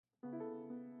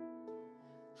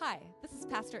Hi, this is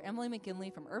Pastor Emily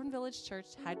McGinley from Urban Village Church,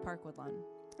 Hyde Park, Woodlawn.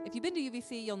 If you've been to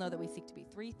UVC, you'll know that we seek to be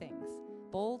three things: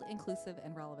 bold, inclusive,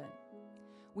 and relevant.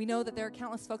 We know that there are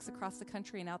countless folks across the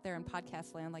country and out there in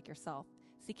podcast land like yourself,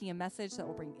 seeking a message that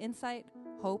will bring insight,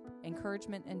 hope,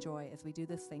 encouragement, and joy as we do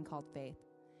this thing called faith.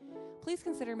 Please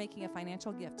consider making a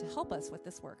financial gift to help us with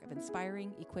this work of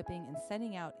inspiring, equipping, and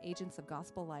sending out agents of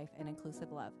gospel life and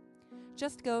inclusive love.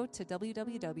 Just go to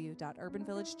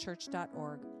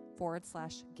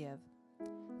www.urbanvillagechurch.org/give.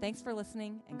 Thanks for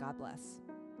listening, and God bless.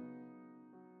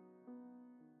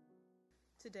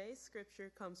 Today's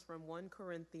scripture comes from 1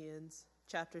 Corinthians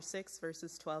chapter 6,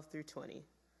 verses 12 through 20.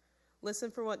 Listen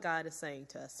for what God is saying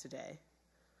to us today.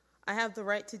 I have the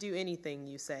right to do anything,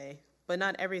 you say, but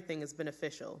not everything is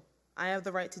beneficial. I have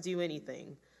the right to do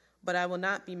anything, but I will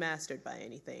not be mastered by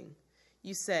anything.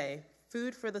 You say,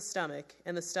 food for the stomach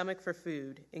and the stomach for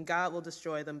food, and God will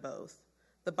destroy them both.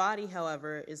 The body,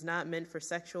 however, is not meant for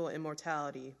sexual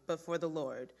immorality, but for the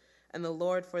Lord, and the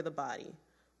Lord for the body.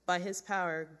 By his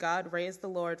power, God raised the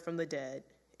Lord from the dead,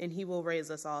 and he will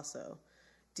raise us also.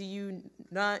 Do you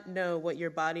not know what your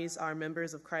bodies are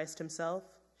members of Christ himself?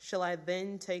 Shall I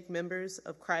then take members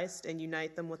of Christ and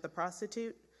unite them with the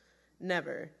prostitute?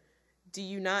 Never. Do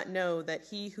you not know that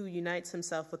he who unites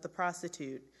himself with the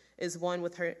prostitute is one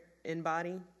with her in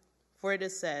body? For it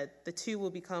is said, the two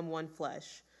will become one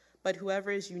flesh. But whoever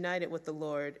is united with the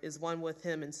Lord is one with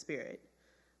him in spirit.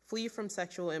 Flee from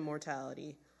sexual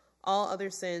immorality. All other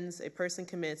sins a person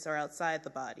commits are outside the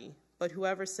body, but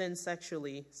whoever sins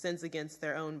sexually sins against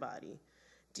their own body.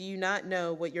 Do you not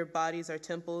know what your bodies are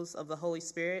temples of the Holy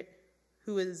Spirit,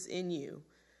 who is in you,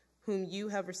 whom you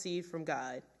have received from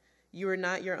God? You are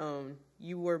not your own.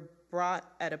 You were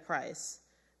bought at a price.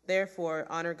 Therefore,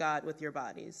 honor God with your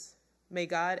bodies. May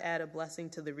God add a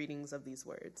blessing to the readings of these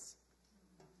words.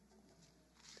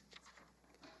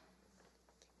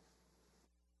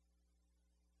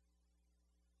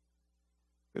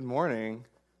 Good morning.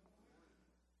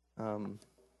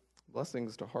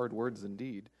 Blessings to hard words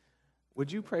indeed. Would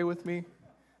you pray with me?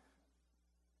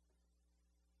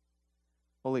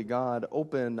 Holy God,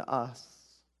 open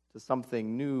us to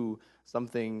something new,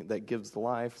 something that gives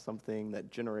life, something that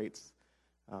generates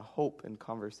hope and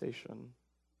conversation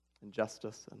and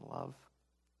justice and love.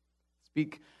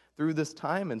 Speak through this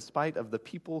time in spite of the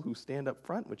people who stand up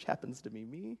front, which happens to be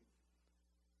me.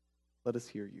 Let us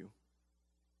hear you.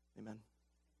 Amen.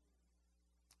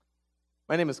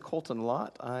 My name is Colton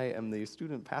Lott. I am the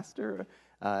student pastor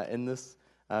in this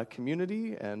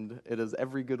community, and it is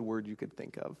every good word you could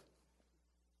think of.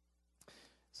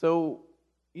 So,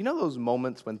 you know those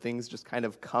moments when things just kind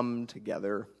of come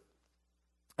together?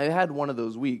 I had one of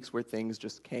those weeks where things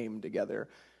just came together.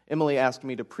 Emily asked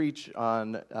me to preach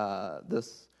on the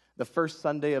first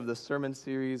Sunday of the sermon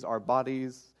series, Our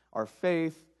Bodies, Our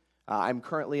Faith. I'm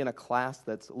currently in a class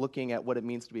that's looking at what it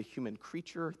means to be a human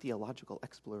creature, theological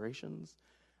explorations.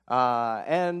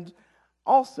 And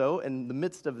also, in the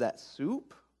midst of that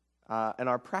soup, in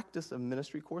our practice of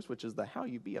ministry course, which is the How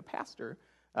You Be a Pastor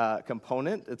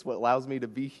component, it's what allows me to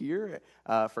be here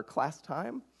for class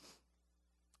time,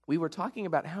 we were talking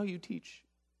about how you teach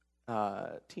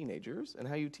teenagers and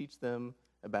how you teach them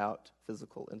about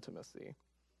physical intimacy.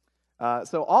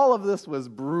 So all of this was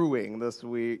brewing this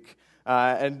week,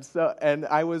 and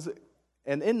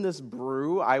in this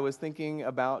brew, I was thinking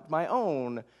about my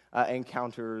own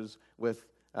encounters with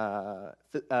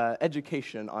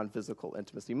education on physical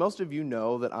intimacy. Most of you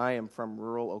know that I am from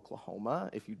rural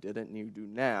Oklahoma. If you didn't, you do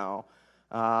now.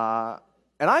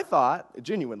 And I thought,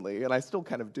 genuinely, and I still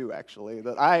kind of do actually,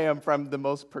 that I am from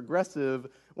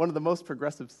one of the most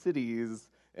progressive cities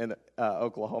in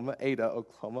Oklahoma, Ada,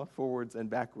 Oklahoma, forwards and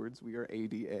backwards, we are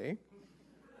ADA.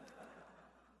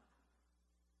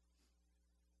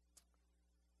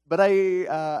 But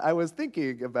I was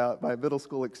thinking about my middle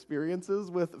school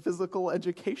experiences with physical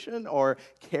education, or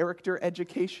character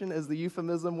education, as the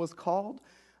euphemism was called.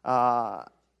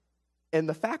 And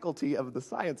the faculty of the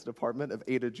science department of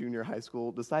Ada Junior High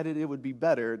School decided it would be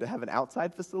better to have an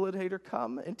outside facilitator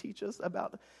come and teach us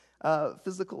about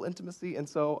physical intimacy. And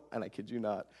so, and I kid you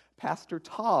not, Pastor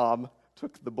Tom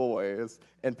took the boys,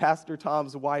 and Pastor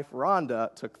Tom's wife,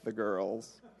 Rhonda, took the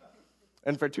girls.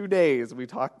 And for 2 days, we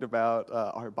talked about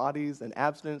our bodies and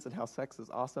abstinence and how sex is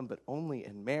awesome, but only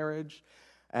in marriage.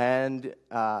 And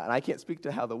I can't speak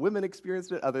to how the women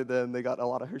experienced it, other than they got a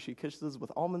lot of Hershey Kisses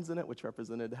with almonds in it, which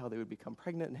represented how they would become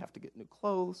pregnant and have to get new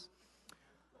clothes.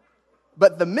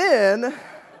 But the men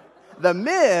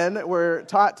were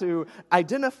taught to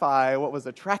identify what was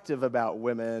attractive about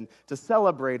women, to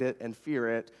celebrate it and fear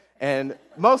it, and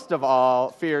most of all,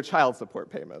 fear child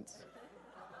support payments.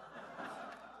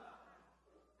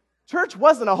 Church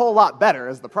wasn't a whole lot better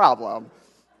is the problem.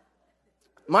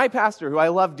 My pastor, who I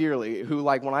love dearly, who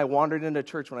when I wandered into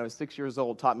church when I was 6 years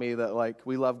old, taught me that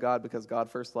we love God because God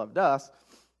first loved us,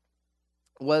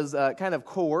 was kind of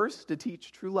coerced to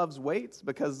teach true love's weights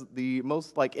because the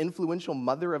most influential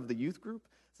mother of the youth group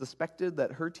suspected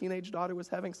that her teenage daughter was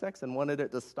having sex and wanted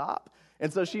it to stop.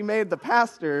 And so she made the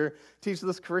pastor teach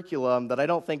this curriculum that I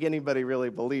don't think anybody really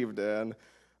believed in.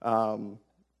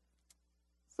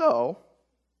 So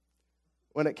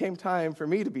when it came time for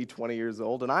me to be 20 years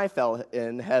old and I fell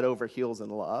in head over heels in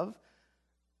love,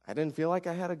 I didn't feel like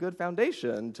I had a good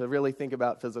foundation to really think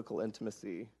about physical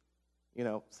intimacy,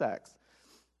 sex.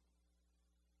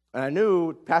 And I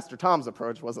knew Pastor Tom's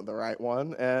approach wasn't the right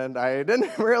one, and I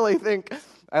didn't really think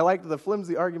I liked the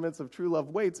flimsy arguments of true love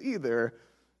waits either,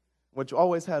 which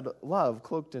always had love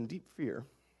cloaked in deep fear.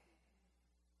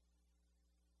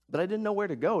 But I didn't know where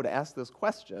to go to ask this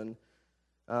question,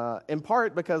 in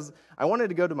part because I wanted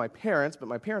to go to my parents, but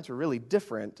my parents were really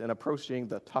different in approaching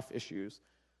the tough issues.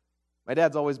 My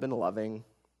dad's always been loving,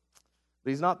 but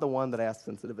he's not the one that I ask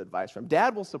sensitive advice from.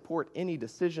 Dad will support any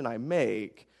decision I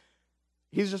make.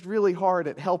 He's just really hard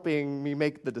at helping me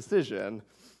make the decision.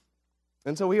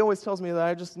 And so he always tells me that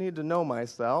I just need to know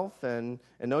myself and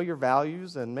know your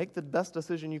values and make the best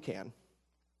decision you can.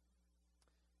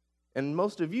 And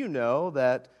most of you know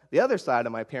that the other side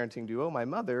of my parenting duo, my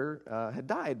mother, had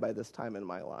died by this time in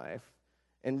my life.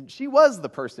 And she was the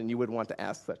person you would want to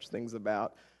ask such things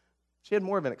about. She had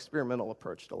more of an experimental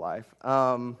approach to life.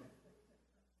 When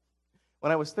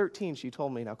I was 13, she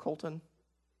told me, "Now, Colton,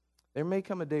 there may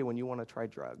come a day when you want to try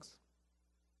drugs.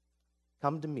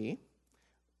 Come to me."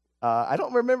 I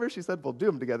don't remember if she said we'll do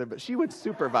them together, but she would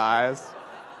supervise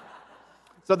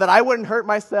so that I wouldn't hurt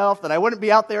myself, that I wouldn't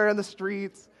be out there in the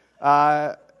streets,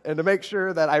 and to make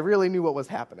sure that I really knew what was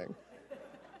happening.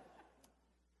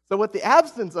 So with the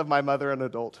absence of my mother in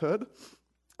adulthood,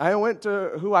 I went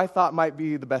to who I thought might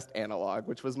be the best analog,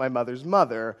 which was my mother's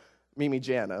mother, Mimi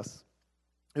Janice,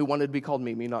 who wanted to be called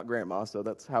Mimi, not Grandma, so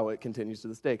that's how it continues to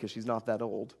this day, because she's not that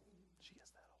old. She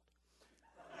is that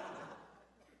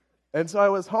old. And so I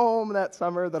was home that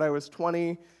summer that I was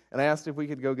 20, and I asked if we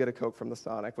could go get a Coke from the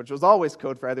Sonic, which was always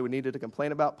code for either we needed to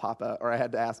complain about Papa or I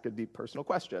had to ask a deep personal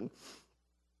question.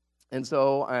 And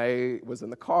so I was in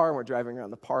the car, and we're driving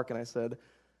around the park, and I said,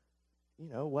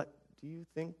 what do you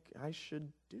think I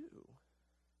should do?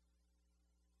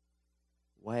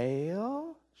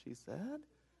 "Well," she said,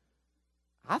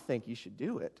 "I think you should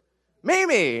do it."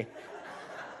 Mimi!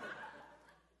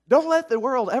 Don't let the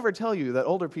world ever tell you that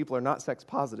older people are not sex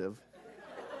positive.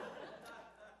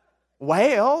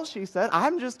 "Well," she said,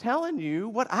 "I'm just telling you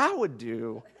what I would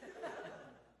do."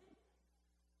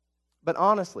 But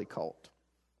honestly, Colt,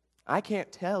 I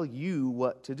can't tell you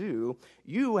what to do.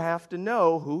 You have to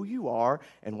know who you are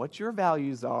and what your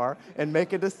values are and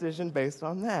make a decision based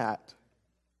on that.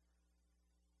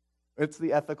 It's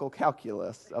the ethical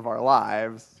calculus of our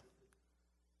lives.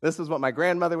 This is what my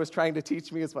grandmother was trying to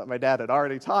teach me. It's what my dad had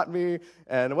already taught me.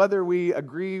 And whether we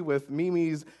agree with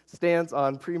Mimi's stance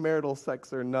on premarital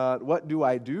sex or not, what do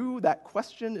I do? That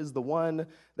question is the one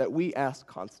that we ask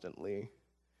constantly.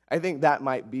 I think that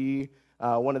might be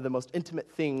one of the most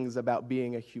intimate things about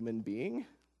being a human being,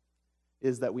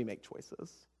 is that we make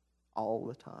choices all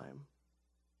the time.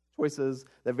 Choices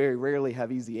that very rarely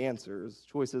have easy answers.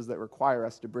 Choices that require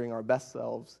us to bring our best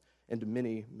selves into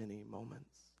many, many moments.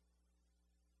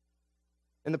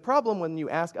 And the problem when you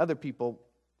ask other people,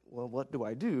 "Well, what do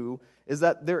I do?" is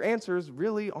that their answers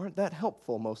really aren't that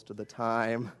helpful most of the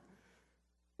time.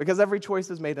 Because every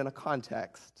choice is made in a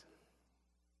context.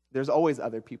 There's always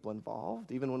other people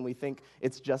involved. Even when we think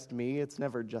it's just me, it's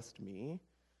never just me.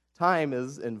 Time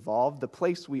is involved. The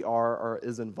place we are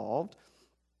is involved.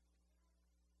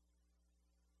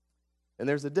 And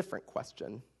there's a different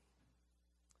question.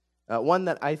 One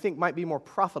that I think might be more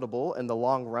profitable in the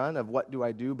long run of what do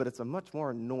I do, but it's a much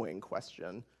more annoying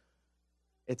question.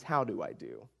 It's how do I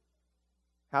do?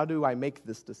 How do I make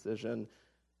this decision?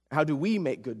 How do we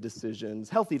make good decisions,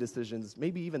 healthy decisions,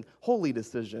 maybe even holy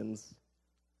decisions?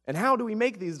 And how do we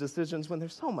make these decisions when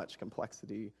there's so much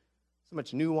complexity, so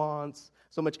much nuance,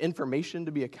 so much information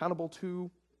to be accountable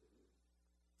to?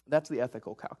 That's the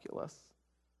ethical calculus.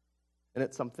 And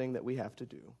it's something that we have to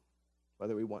do,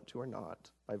 whether we want to or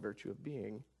not, by virtue of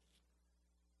being.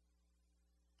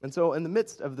 And so in the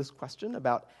midst of this question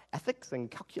about ethics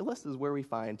and calculus is where we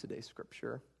find today's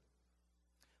scripture.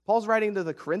 Paul's writing to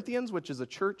the Corinthians, which is a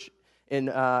church in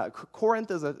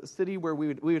Corinth, is a city where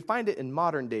we would find it in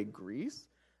modern-day Greece.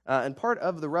 And part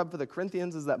of the rub for the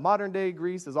Corinthians is that modern-day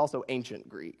Greece is also ancient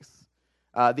Greece.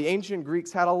 The ancient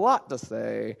Greeks had a lot to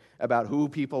say about who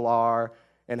people are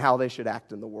and how they should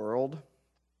act in the world.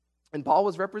 And Paul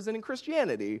was representing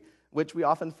Christianity, which we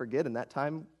often forget in that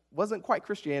time wasn't quite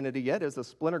Christianity yet. It was a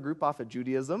splinter group off of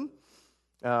Judaism.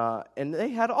 And they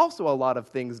had also a lot of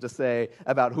things to say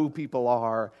about who people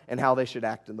are and how they should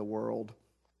act in the world.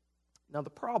 Now, the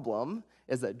problem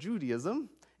is that Judaism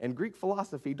and Greek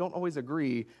philosophy don't always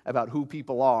agree about who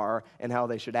people are and how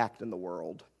they should act in the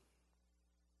world.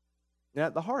 And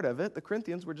at the heart of it, the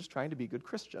Corinthians were just trying to be good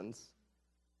Christians.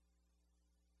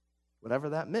 Whatever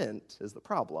that meant is the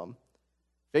problem.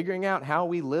 Figuring out how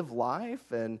we live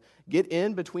life and get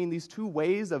in between these two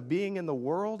ways of being in the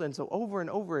world. And so over and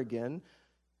over again,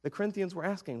 the Corinthians were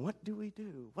asking, what do we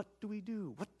do? What do we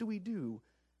do? What do we do?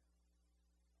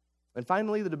 And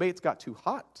finally, the debates got too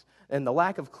hot, and the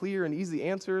lack of clear and easy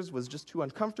answers was just too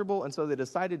uncomfortable, and so they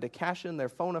decided to cash in their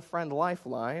phone-a-friend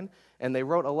lifeline, and they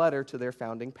wrote a letter to their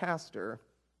founding pastor.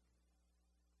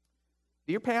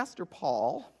 Dear Pastor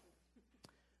Paul,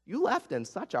 you left in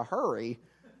such a hurry.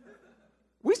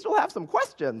 We still have some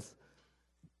questions.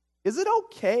 Is it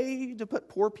okay to put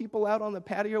poor people out on the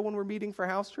patio when we're meeting for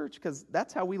house church? Because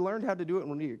that's how we learned how to do it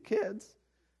when we were kids.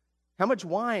 How much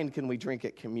wine can we drink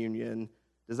at communion?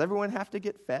 Does everyone have to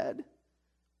get fed?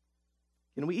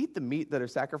 Can we eat the meat that are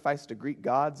sacrificed to Greek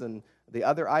gods and the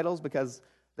other idols? Because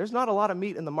there's not a lot of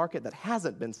meat in the market that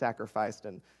hasn't been sacrificed,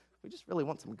 and we just really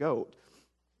want some goat.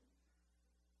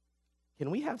 Can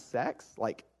we have sex,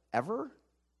 like, ever?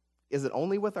 Is it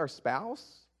only with our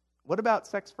spouse? What about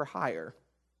sex for hire?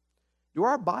 Do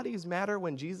our bodies matter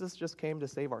when Jesus just came to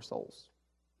save our souls?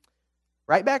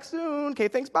 Right back soon. Okay,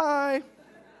 thanks, bye.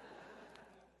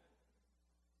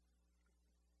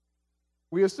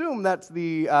 We assume that's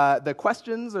the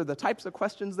questions or the types of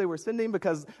questions they were sending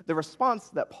because the response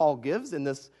that Paul gives in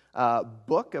this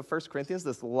book of 1 Corinthians,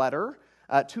 this letter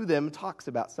to them, talks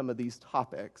about some of these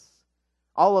topics.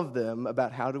 All of them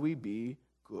about how do we be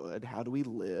good, how do we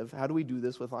live, how do we do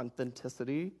this with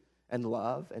authenticity and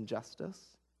love and justice.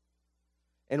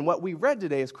 And what we read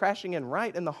today is crashing in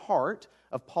right in the heart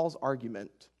of Paul's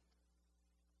argument.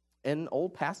 And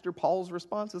old Pastor Paul's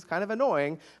response is kind of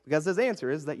annoying because his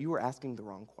answer is that you are asking the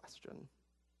wrong question.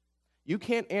 You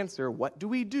can't answer, what do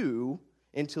we do,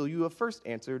 until you have first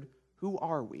answered, who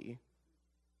are we?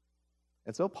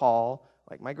 And so Paul,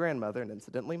 like my grandmother and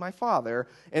incidentally my father,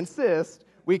 insists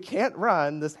we can't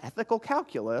run this ethical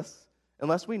calculus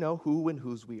unless we know who and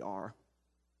whose we are.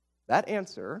 That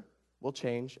answer will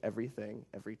change everything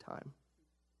every time.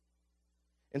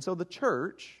 And so the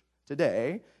church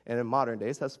today and in modern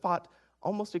days has fought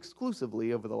almost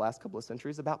exclusively over the last couple of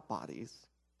centuries about bodies,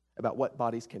 about what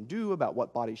bodies can do, about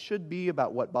what bodies should be,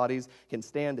 about what bodies can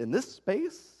stand in this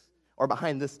space or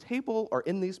behind this table or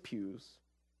in these pews.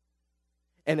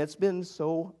 And it's been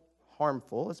so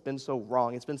harmful, it's been so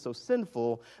wrong, it's been so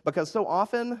sinful because so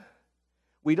often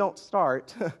we don't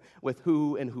start with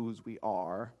who and whose we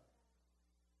are.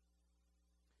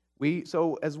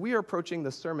 So as we are approaching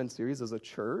the sermon series as a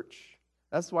church,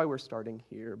 that's why we're starting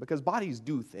here, because bodies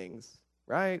do things,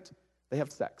 right? They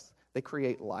have sex, they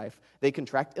create life, they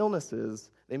contract illnesses,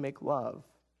 they make love,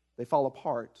 they fall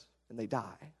apart, and they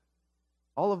die.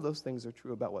 All of those things are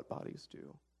true about what bodies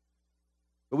do.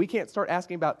 But we can't start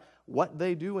asking about what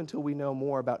they do until we know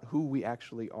more about who we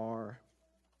actually are.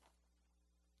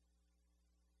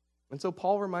 And so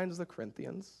Paul reminds the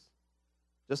Corinthians,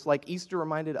 just like Easter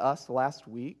reminded us last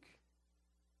week,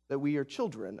 that we are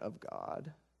children of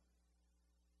God,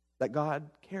 that God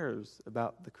cares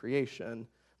about the creation,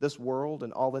 this world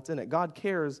and all that's in it. God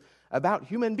cares about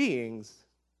human beings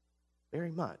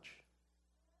very much.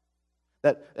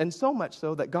 And so much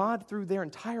so that God threw their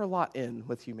entire lot in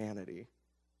with humanity.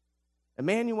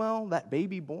 Emmanuel, that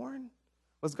baby born,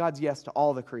 was God's yes to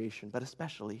all the creation, but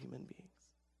especially human beings.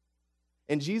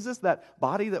 And Jesus, that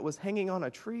body that was hanging on a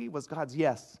tree, was God's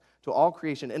yes to all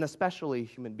creation, and especially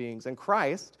human beings. And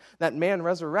Christ, that man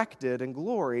resurrected in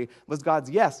glory, was God's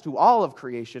yes to all of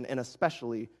creation, and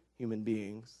especially human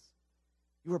beings.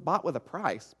 You were bought with a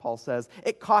price, Paul says.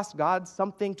 It cost God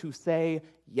something to say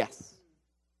yes.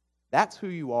 That's who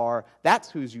you are. That's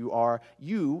whose you are.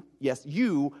 You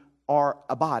are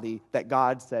a body that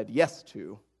God said yes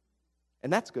to.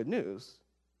 And that's good news.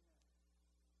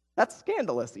 That's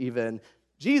scandalous even.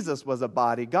 Jesus was a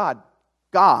body. God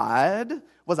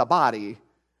was a body.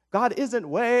 God isn't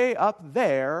way up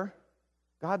there.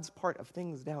 God's part of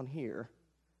things down here.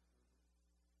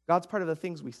 God's part of the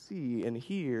things we see and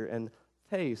hear and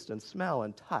taste and smell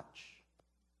and touch.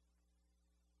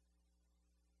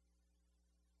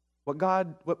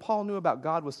 What Paul knew about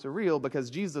God was surreal because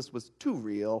Jesus was too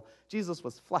real. Jesus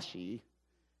was fleshy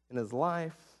in his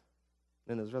life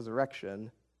and in his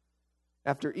resurrection.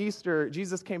 After Easter,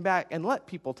 Jesus came back and let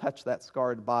people touch that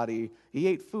scarred body. He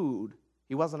ate food.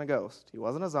 He wasn't a ghost. He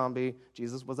wasn't a zombie.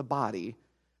 Jesus was a body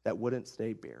that wouldn't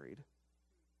stay buried.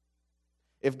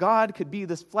 If God could be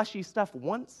this fleshy stuff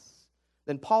once,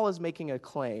 then Paul is making a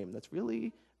claim that's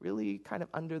really, really kind of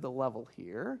under the level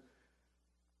here,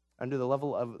 under the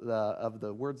level of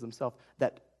the words themselves,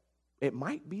 that it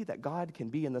might be that God can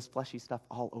be in this fleshy stuff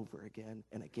all over again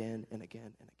and again and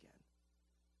again and again.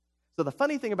 So the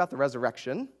funny thing about the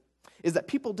resurrection is that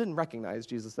people didn't recognize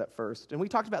Jesus at first. And we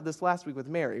talked about this last week with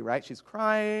Mary, right? She's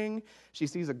crying, she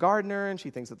sees a gardener, and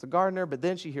she thinks it's a gardener, but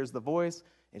then she hears the voice,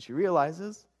 and she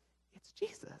realizes it's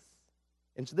Jesus.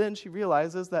 And then she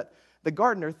realizes that the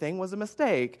gardener thing was a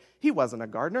mistake. He wasn't a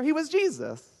gardener, he was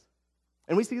Jesus.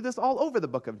 And we see this all over the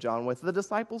book of John with the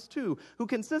disciples too, who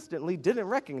consistently didn't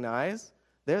recognize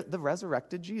the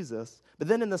resurrected Jesus. But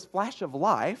then in this flash of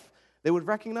life, they would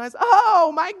recognize,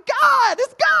 oh my God,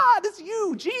 it's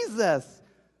you, Jesus.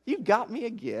 You got me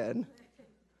again.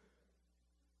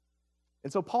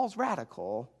 And so Paul's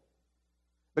radical,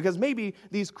 because maybe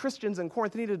these Christians in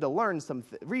Corinth needed to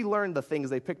relearn the things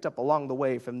they picked up along the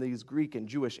way from these Greek and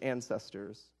Jewish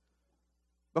ancestors.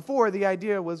 Before, the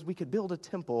idea was we could build a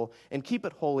temple and keep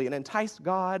it holy and entice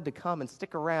God to come and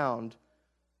stick around.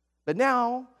 But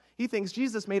now, he thinks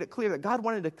Jesus made it clear that God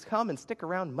wanted to come and stick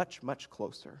around much, much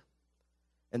closer.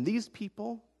 And these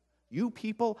people, you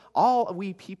people, all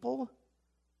we people,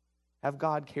 have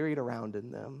God carried around in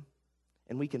them.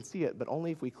 And we can see it, but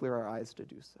only if we clear our eyes to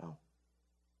do so.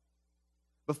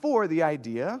 Before, the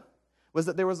idea was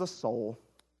that there was a soul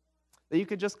that you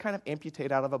could just kind of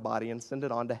amputate out of a body and send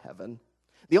it on to heaven.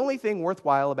 The only thing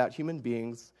worthwhile about human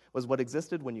beings was what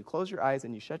existed when you close your eyes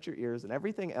and you shut your ears, and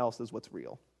everything else is what's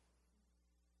real.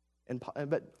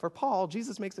 But for Paul,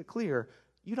 Jesus makes it clear,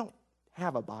 you don't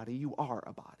have a body, you are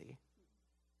a body.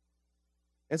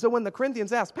 And so when the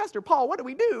Corinthians ask, Pastor Paul, what do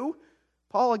we do?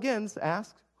 Paul again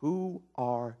asks, who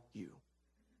are you?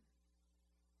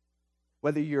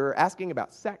 Whether you're asking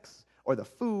about sex or the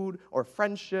food or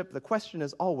friendship, the question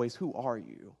is always, who are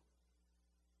you?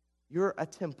 You're a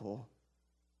temple.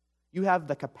 You have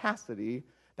the capacity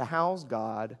to house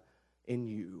God in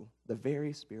you, the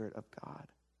very Spirit of God.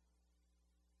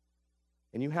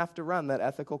 And you have to run that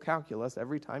ethical calculus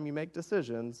every time you make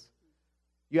decisions.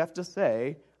 You have to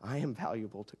say, I am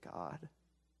valuable to God.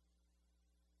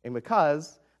 And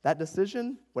because that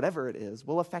decision, whatever it is,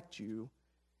 will affect you,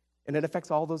 and it affects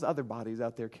all those other bodies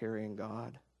out there carrying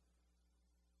God.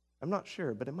 I'm not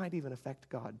sure, but it might even affect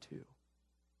God too.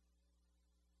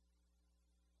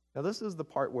 Now, this is the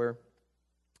part where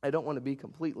I don't want to be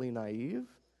completely naive.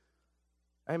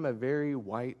 I'm a very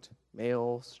white,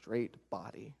 male, straight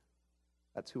body.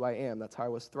 That's who I am. That's how I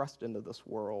was thrust into this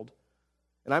world.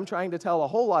 And I'm trying to tell a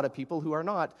whole lot of people who are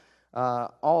not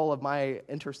all of my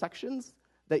intersections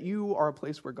that you are a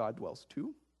place where God dwells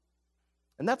too.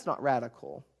 And that's not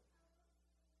radical.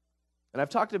 And I've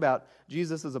talked about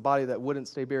Jesus as a body that wouldn't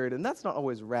stay buried, and that's not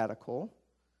always radical.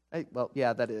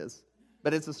 Yeah, that is.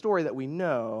 But it's a story that we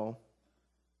know.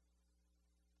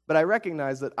 But I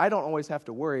recognize that I don't always have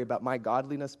to worry about my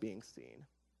godliness being seen.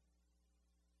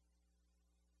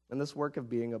 And this work of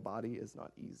being a body is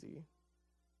not easy.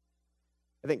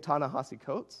 I think Ta-Nehisi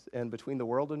Coates in Between the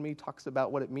World and Me talks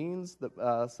about what it means,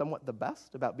 somewhat the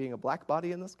best, about being a black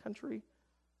body in this country.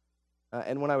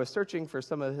 And when I was searching for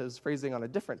some of his phrasing on a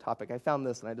different topic, I found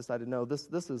this, and I decided, no,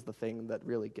 this is the thing that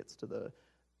really gets to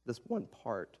this one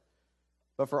part.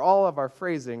 But for all of our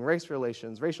phrasing, race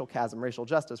relations, racial chasm, racial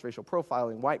justice, racial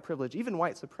profiling, white privilege, even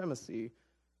white supremacy,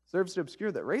 serves to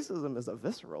obscure that racism is a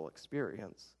visceral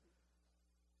experience,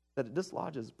 that it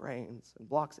dislodges brains and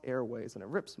blocks airways, and it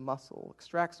rips muscle,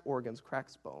 extracts organs,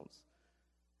 cracks bones,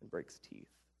 and breaks teeth.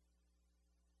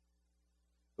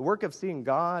 The work of seeing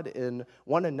God in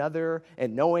one another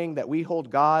and knowing that we hold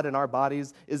God in our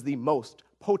bodies is the most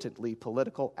potently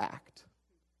political act.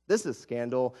 This is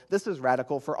scandal. This is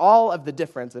radical for all of the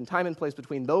difference in time and place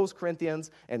between those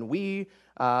Corinthians and we,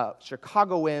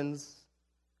 Chicagoans.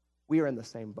 We are in the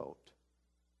same boat.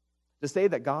 To say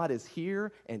that God is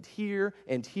here and here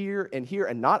and here and here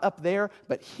and not up there,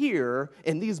 but here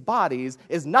in these bodies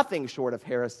is nothing short of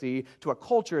heresy to a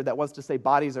culture that wants to say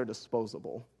bodies are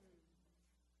disposable.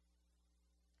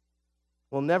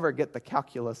 We'll never get the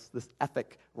calculus, this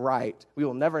ethic right. We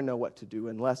will never know what to do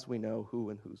unless we know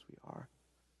who and whose we are.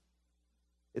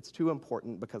 It's too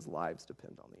important because lives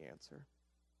depend on the answer.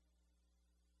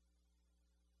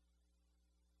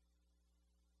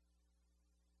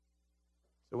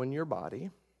 So when your body,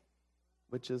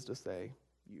 which is to say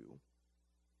you,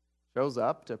 shows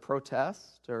up to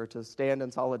protest or to stand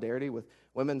in solidarity with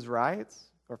women's rights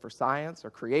or for science, or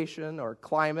creation, or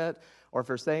climate, or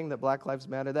for saying that Black Lives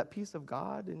Matter, that piece of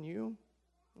God in you,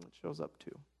 it shows up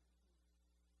too.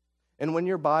 And when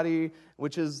your body,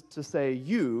 which is to say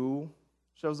you,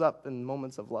 shows up in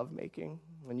moments of lovemaking,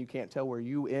 when you can't tell where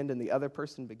you end and the other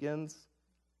person begins,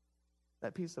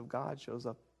 that piece of God shows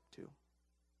up too.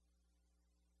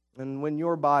 And when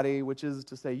your body, which is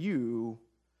to say you,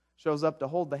 shows up to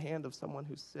hold the hand of someone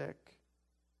who's sick,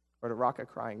 or to rock a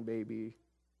crying baby,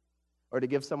 or to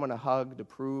give someone a hug to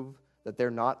prove that they're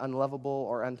not unlovable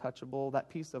or untouchable, that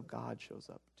piece of God shows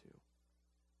up too.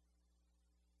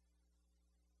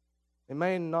 It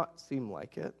may not seem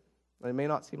like it. It may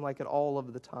not seem like it all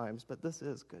of the times, but this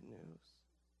is good news.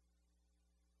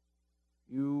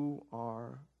 You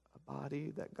are a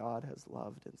body that God has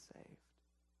loved and saved.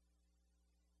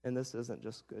 And this isn't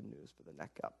just good news for the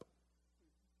neck up.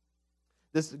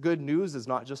 This good news is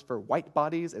not just for white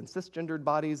bodies and cisgendered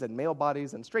bodies and male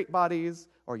bodies and straight bodies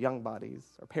or young bodies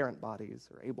or parent bodies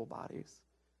or able bodies.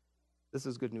 This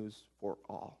is good news for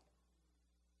all.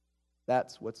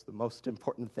 That's what's the most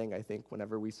important thing, I think,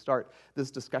 whenever we start this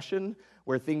discussion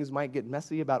where things might get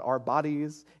messy about our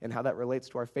bodies and how that relates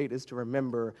to our fate, is to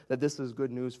remember that this is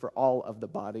good news for all of the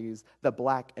bodies, the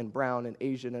Black and brown and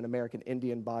Asian and American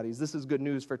Indian bodies. This is good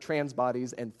news for trans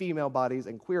bodies and female bodies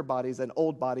and queer bodies and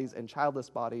old bodies and childless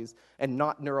bodies and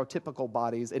not neurotypical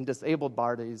bodies and disabled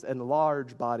bodies and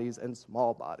large bodies and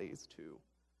small bodies too.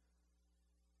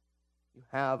 You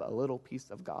have a little piece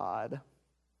of God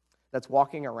that's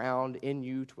walking around in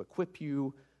you to equip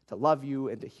you, to love you,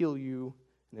 and to heal you,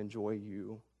 and enjoy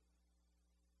you.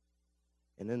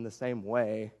 And in the same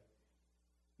way,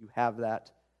 you have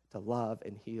that to love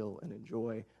and heal and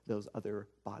enjoy those other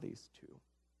bodies too.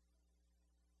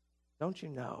 Don't you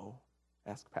know,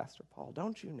 asked Pastor Paul,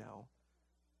 don't you know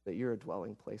that you're a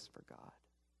dwelling place for God?